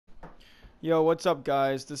Yo, what's up,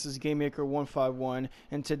 guys? This is GameMaker151,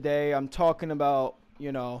 and today I'm talking about,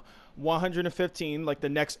 115, like the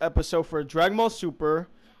next episode for Dragon Ball Super.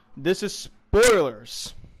 This is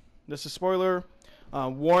spoilers. This is spoiler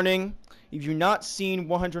warning. If you've not seen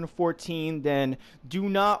 114, then do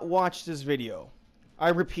not watch this video. I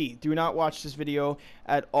repeat, do not watch this video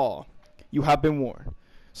at all. You have been warned.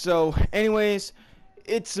 So, anyways,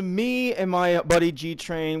 it's me and my buddy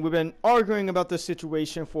G-Train. We've been arguing about this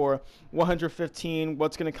situation for 115,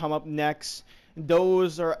 what's going to come up next.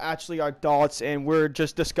 Those are actually our thoughts, and we're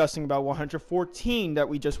just discussing about 114 that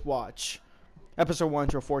we just watched. Episode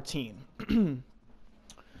 114.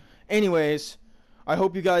 Anyways, I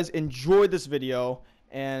hope you guys enjoyed this video,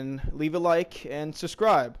 and leave a like and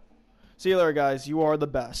subscribe. See you later, guys. You are the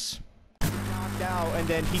best. Knocked out, and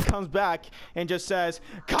then he comes back and just says,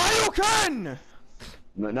 Kaioken!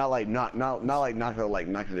 Not like knocked out like knocked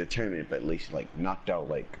out the tournament, but at least like knocked out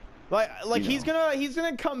like he's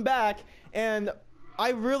gonna come back, and I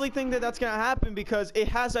really think that that's gonna happen because it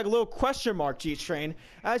has that little question mark, G-Train.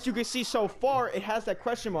 As you can see so far, it has that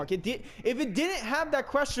question mark. If it didn't have that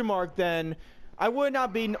question mark, then I would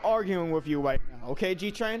not be arguing with you right now. Okay,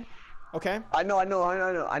 G-Train? Okay? I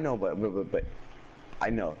know,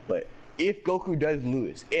 but if Goku does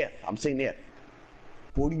lose, I'm saying if,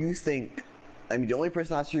 who do you think? I mean, the only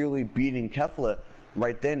person that's really beating Kefla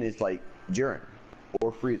right then is like Jiren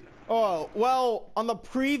or Frieza. Oh, well, on the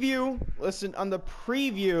preview,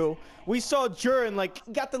 we saw Jiren, like,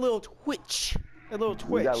 got the little twitch. A little twitch.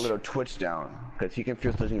 We got a little twitch down, because he can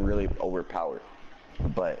feel something really overpowered.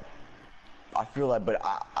 But, I feel like,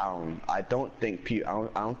 I don't think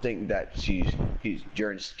that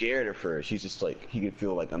Jiren's scared of her. She's just like, he can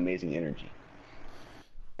feel like amazing energy.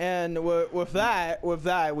 And with that,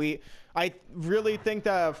 I really think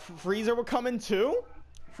that Frieza will come in too.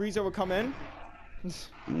 Frieza will come in.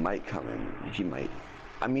 Might come in. He might.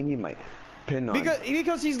 I mean, he might.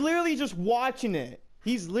 Because he's literally just watching it.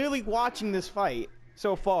 He's literally watching this fight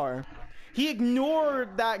so far. He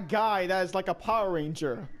ignored that guy that is like a Power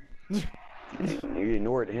Ranger. You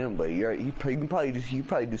ignored him, but you can probably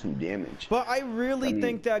do some damage. But I really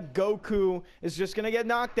think that Goku is just gonna get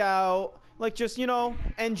knocked out. Like, just,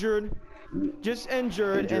 injured. Just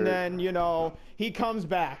injured, and then, he comes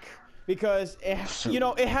back. Because, it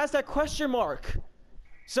has that question mark.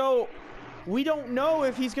 So, we don't know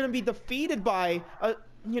if he's going to be defeated by,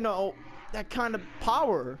 that kind of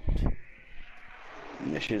power.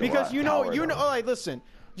 Because, like, listen,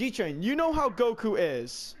 G-Train, you know how Goku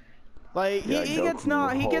is. Like, he gets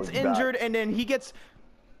injured, and then he gets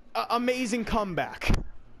an amazing comeback.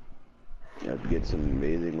 Yeah, get some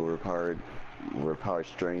amazing overpowered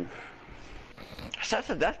strength. That's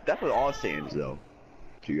what all Saiyans though,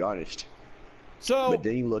 to be honest. So, but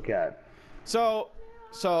then you look at. So,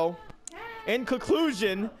 in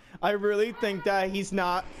conclusion, I really think that he's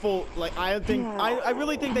not full. Like, I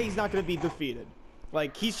really think that he's not gonna be defeated.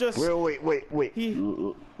 Like, he's just. Wait.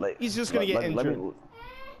 He's just gonna get injured.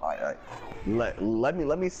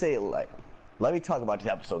 Let me say it like. Let me talk about this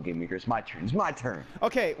episode, Game Maker. It's my turn.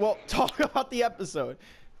 Okay, well, talk about the episode.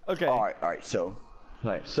 Okay. All right. So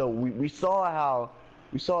we saw how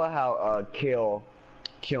Kale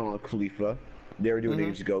and Khalifa, they were doing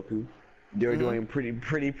against Goku. They were doing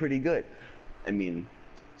pretty good. I mean,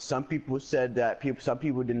 some people said that some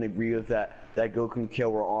people didn't agree with that Goku and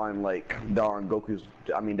Kale were on that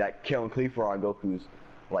Kale and Khalifa are on Goku's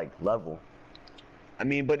like level. I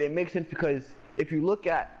mean, but it makes sense because if you look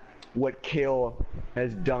at what Kale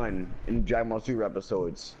has done in Dragon Ball Super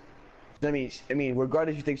episodes. I mean,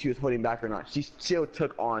 regardless if you think she was holding back or not, she still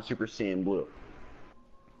took on Super Saiyan Blue.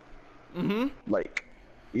 Like,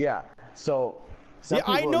 yeah. So.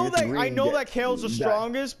 I know that Kale's the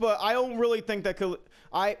strongest, but I don't really think that.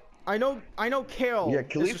 I know Kale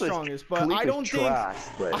is the strongest, but I don't think.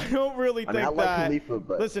 I don't really think that. Khalifa,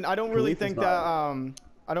 listen, I don't really think that.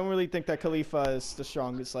 I don't really think that Khalifa is the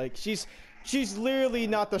strongest. Like, She's literally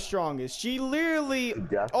not the strongest. She literally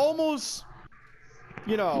almost,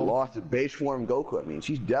 lost to base form Goku. I mean,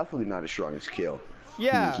 she's definitely not as strong as Kale.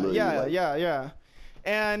 Yeah.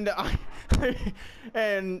 And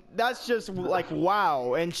and that's just like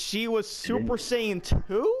wow. And she was Super Saiyan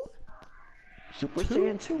 2? Super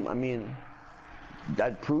Saiyan 2. I mean,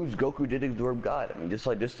 that proves Goku did absorb God. I mean, just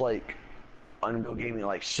like Unreal Gaming.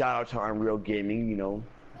 Like, shout out to Unreal Gaming.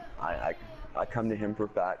 I come to him for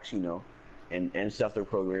facts. And stuff their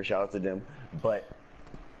program, shout out to them. But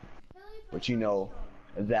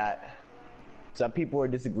that some people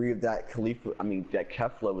disagree with that that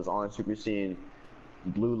Kefla was on Super Saiyan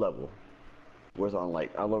Blue level. Was on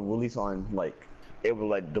at least on it was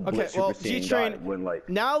like the Okay, Blitz well, Super Saiyan G-Train, God when like.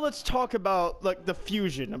 now let's talk about like the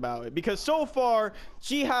fusion about it, because so far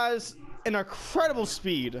she has an incredible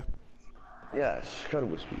speed. Yes,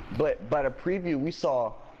 incredible speed. But by the preview, we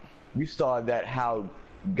saw that how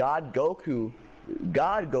God Goku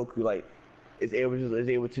like is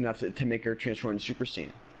able to enough to make her transform into Super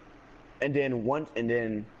Saiyan. And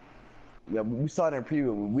then yeah, we saw it in a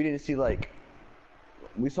preview. We didn't see like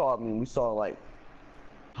we saw like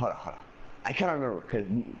hold on. I can't remember because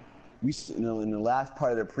in the last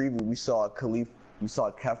part of the preview we saw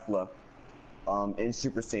Kefla in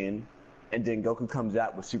Super Saiyan, and then Goku comes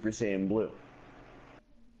out with Super Saiyan Blue.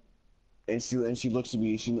 And she looked to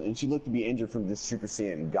be injured from this Super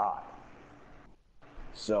Saiyan God.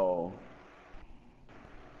 So,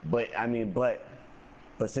 but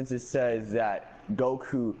since it says that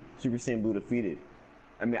Goku Super Saiyan Blue defeated,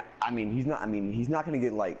 he's not gonna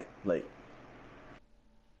get like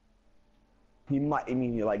he might.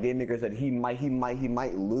 Like Game Maker said, he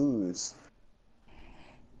might lose.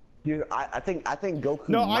 I think Goku.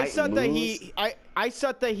 No, might I said lose. that I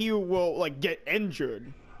said that he will like get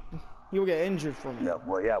injured. He will get injured from it.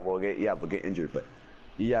 We'll get injured, but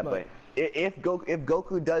if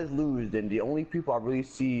Goku does lose, then the only people I really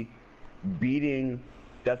see beating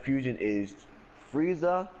that fusion is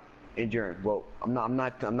Frieza and Jiren. Well, I'm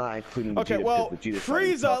not including Vegeta. Okay, well, Vegeta's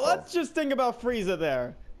Frieza. Let's just think about Frieza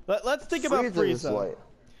there. Let's think about Frieza.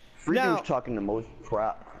 Frieza was talking the most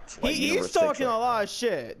crap. Like, he's talking a lot of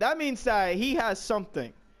shit. That means that he has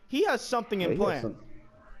something. He has something in plan.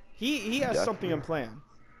 He has something in plan.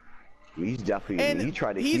 He's definitely. And he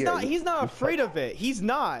tried to. He's not afraid of it. He's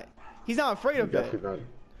not afraid of it.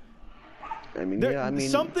 Not.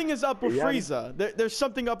 Something is up with Frieza. There's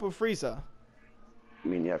something up with Frieza.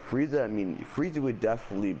 Frieza would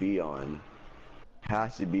definitely be on.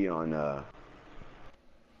 Has to be on. I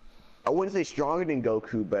wouldn't say stronger than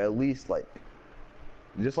Goku, but at least like,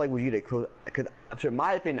 just like Vegeta. Because, in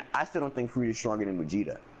my opinion, I still don't think Frieza is stronger than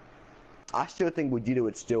Vegeta. I still think Vegeta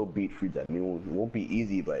would still beat Frieza. It won't be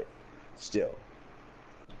easy, but still.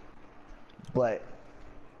 But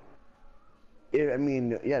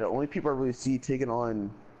the only people I really see taking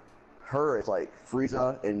on her is like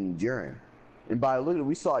Frieza and Jiren. And by looking,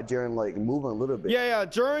 we saw Jiren like moving a little bit. Yeah,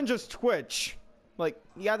 Jiren just twitch. Like,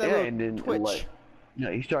 that little twitch.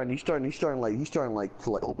 He's starting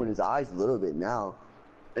to open his eyes a little bit now.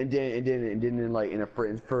 And then in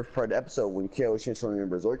the first part of the episode when KO was transforming in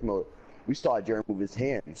Berserk mode, we saw Jiren move his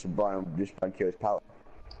hands to just by KO's power.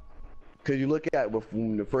 Because you look at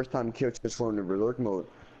when the first time KO transformed in Berserk mode,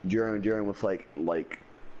 Jiren was like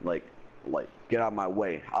get out of my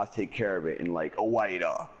way, I'll take care of it, and like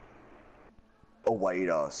Owaida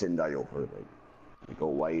Sendai over like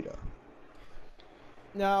Owaida.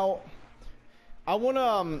 Now, I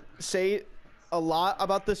wanna say a lot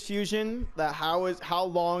about this fusion, that how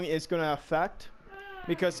long it's gonna affect,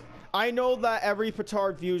 because I know that every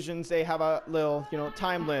petard fusions they have a little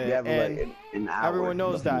time limit, and like an hour, everyone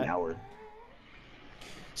knows that. An hour.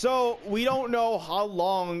 So we don't know how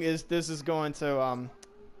long this is going to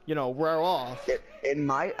wear off.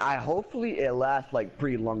 Hopefully it lasts like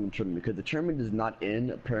pretty long in the tournament, because the tournament does not end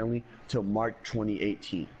apparently till March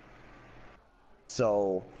 2018.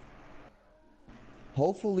 So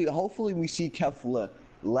hopefully we see Kefla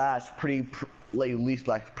last at least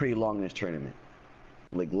pretty long in this tournament.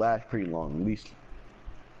 Like last pretty long, at least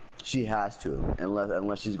she has to,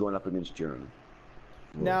 unless she's going up against Jiren.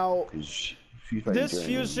 Now,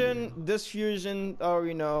 this fusion,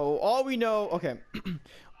 all we know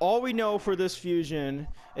for this fusion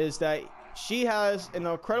is that she has an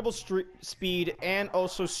incredible speed and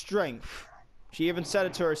also strength. She even said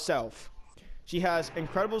it to herself. She has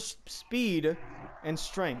incredible speed and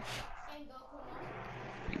strength.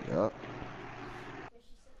 Yep.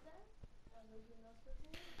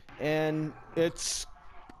 And it's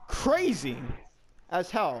crazy as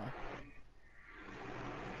hell.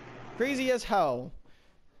 Crazy as hell.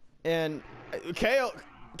 And KO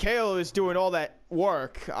is doing all that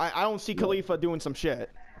work. I don't see Khalifa doing some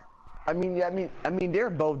shit. I mean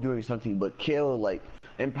they're both doing something, but KO, like,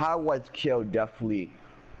 in power-wise, KO definitely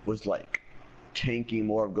was like tanking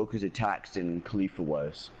more of Goku's attacks than Khalifa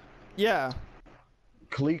was. Yeah.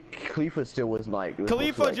 Khalifa still was like.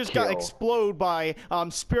 Khalifa just got exploded by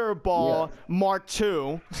Spirit Ball Mark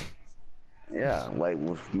II. Yeah, like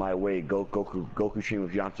with my way Goku trained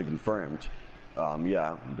with Yamcha confirmed. But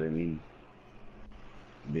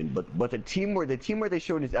the teamwork they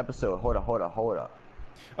showed in this episode. Hold up.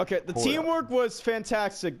 Okay, the teamwork was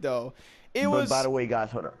fantastic though. By the way,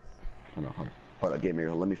 guys, hold up. Game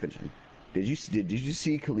here. Let me finish. Did you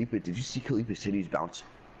see Khalifa? Did you see Khalifa City's bounce?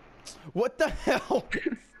 What the hell?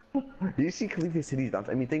 Do you see Khalifa City's bounce?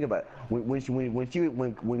 I mean, think about it.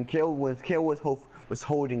 When Kale was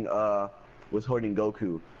holding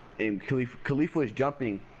Goku, and Khalifa was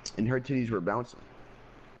jumping, and her titties were bouncing.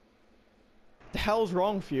 The hell's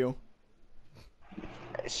wrong with you?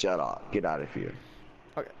 Shut up. Get out of here.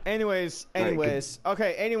 Okay. Anyways.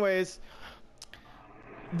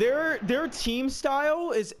 Their team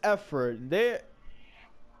style is effort. Their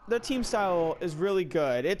team style is really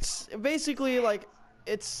good. It's basically like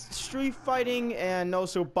it's street fighting and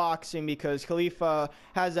also boxing because Khalifa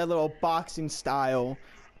has that little boxing style.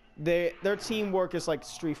 Their teamwork is like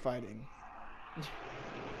street fighting.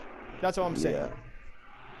 That's what I'm saying. Yeah.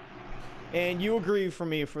 And you agree for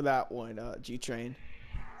me for that one, G-Train.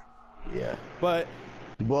 Yeah. But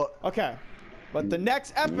okay. But the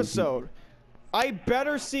next episode, I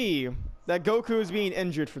better see that Goku is being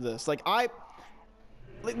injured for this. Like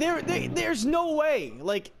there's no way.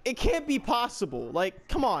 Like it can't be possible. Like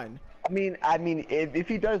come on. I mean, if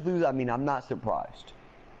he does lose, I mean, I'm not surprised.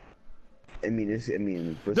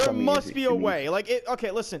 There must be a way. Like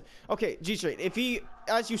okay, listen. Okay, G-Train. If he,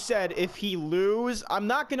 as you said, if he lose, I'm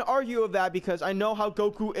not gonna argue with that because I know how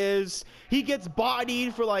Goku is. He gets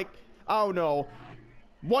bodied for like I don't know.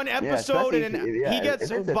 One episode and then he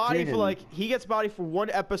gets bodied for like for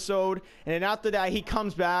one episode and then after that he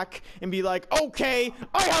comes back and be like, okay,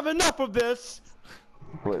 I have enough of this.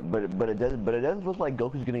 But it doesn't look like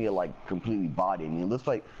Goku's gonna get like completely bodied. I mean, it looks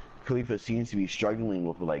like Khalifa seems to be struggling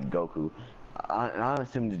with like Goku. I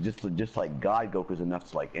assume just like God Goku's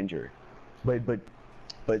enough to like injure. But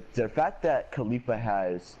the fact that Khalifa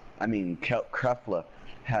has, Krefla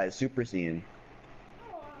has Super Saiyan.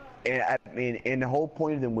 And the whole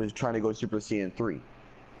point of them was trying to go Super Saiyan 3.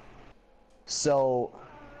 So,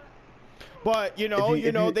 but they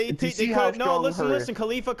could listen.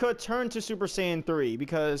 Khalifa could turn to Super Saiyan 3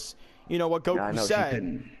 because what Goku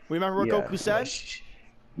said. Remember what Goku said?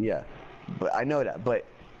 Yeah, but I know that. But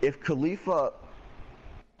if Khalifa,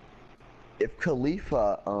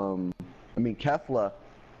 Kefla,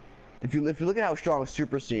 if you look at how strong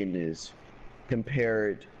Super Saiyan is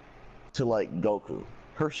compared to like Goku.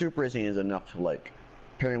 Her Super Saiyan is enough to like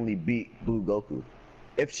apparently beat Blue Goku.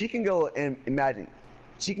 If she can go and imagine,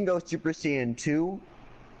 she can go Super Saiyan 2,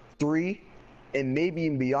 3, and maybe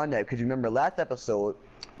even beyond that. Because remember last episode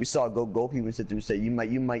we saw Goku even sit there and say you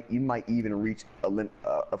might even reach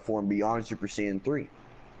a form beyond Super Saiyan 3.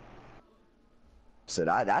 So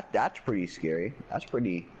that's pretty scary. That's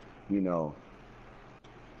pretty, yeah.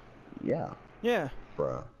 Yeah.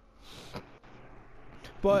 Bruh.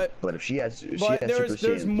 But if she has,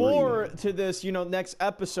 there's more to this, next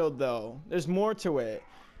episode though. There's more to it.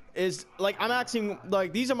 Is like I'm asking,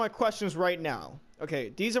 like these are my questions right now.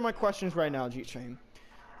 Okay, these are my questions right now, G-Train.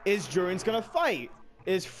 Is Jiren's gonna fight?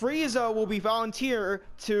 Is Frieza will be volunteer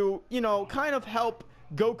to, kind of help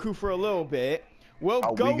Goku for a little bit?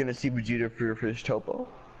 Are we gonna see Vegeta for his Topo?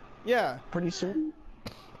 Yeah. Pretty soon.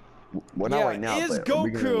 Well, not right now. Is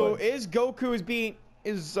Goku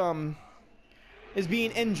is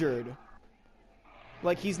being injured.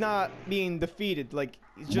 Like he's not being defeated. Like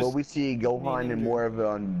he's just. Will we see Gohan and more of the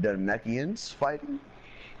Namekians fighting?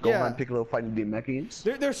 Gohan Piccolo fighting the Namekians?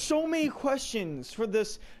 There's so many questions for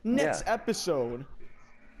this next episode.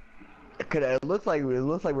 It looks like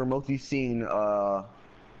we're mostly seeing Gohan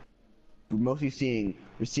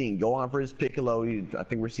versus Piccolo. I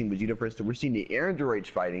think we're seeing Vegeta versus. We're seeing the Air Androids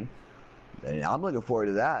fighting, and I'm looking forward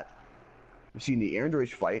to that. We're seeing the Air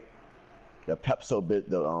Androids fight. The Pepso bit,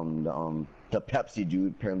 the Pepsi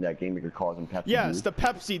dude. Apparently that game maker calls him Pepsi. Yes, dude. the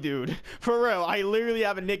Pepsi dude. For real, I literally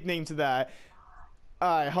have a nickname to that.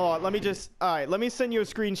 Alright, hold on. Let me send you a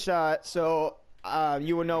screenshot so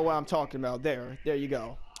you will know what I'm talking about. There you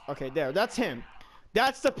go. Okay, there. That's him.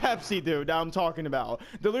 That's the Pepsi dude that I'm talking about.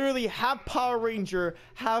 The literally half Power Ranger,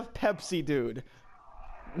 half Pepsi dude.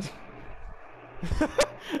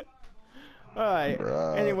 Alright.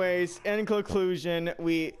 Anyways, in conclusion,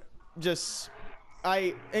 in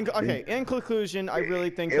conclusion, I really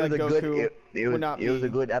think that Goku would not be. It was a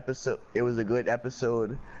good episode. It was a good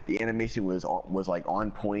episode. The animation was like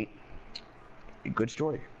on point. A good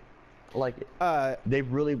story. I like it. They've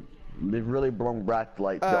really brought back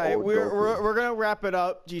like the old Goku. We're gonna wrap it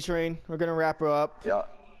up, G-Train. We're gonna wrap it up. Yeah.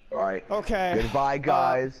 All right. Okay. Goodbye,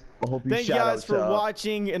 guys. I hope you thank you guys for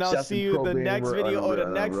watching, and I'll see you in the next video or the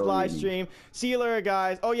next live stream. See you later,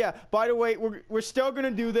 guys. Oh yeah, by the way, we're still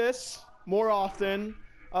gonna do this more often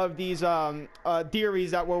of these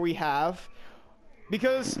theories that we have,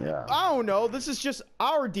 because I don't know, this is just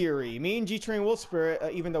our theory. Me and G-Train Wolf Spirit,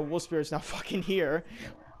 even though Wolf Spirit's not fucking here.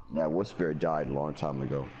 Yeah, Wolf Spirit died a long time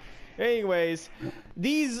ago. Anyways,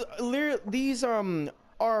 these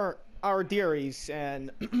are our theories,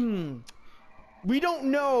 and we don't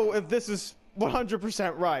know if this is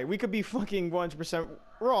 100% right. We could be fucking 100%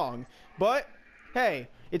 wrong. But hey,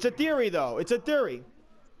 it's a theory though. It's a theory.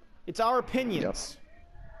 It's our opinions.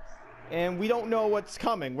 And we don't know what's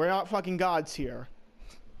coming. We're not fucking gods here.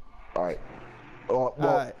 All right. Well,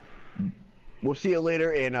 Alright. we'll see you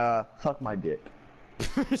later and suck my dick.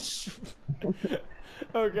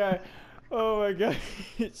 Okay. Oh my god.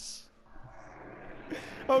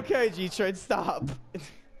 Okay, G-Trade, stop.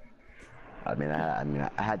 I mean, I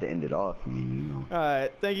had to end it off. You know.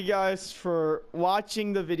 Alright, thank you guys for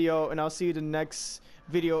watching the video, and I'll see you in the next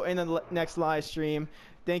video in the next live stream.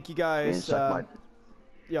 Thank you guys. And suck my...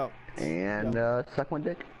 Yo. And suck my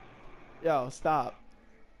dick. Yo, stop.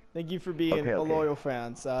 Thank you for being a loyal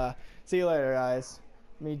fans. See you later, guys.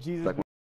 May Jesus.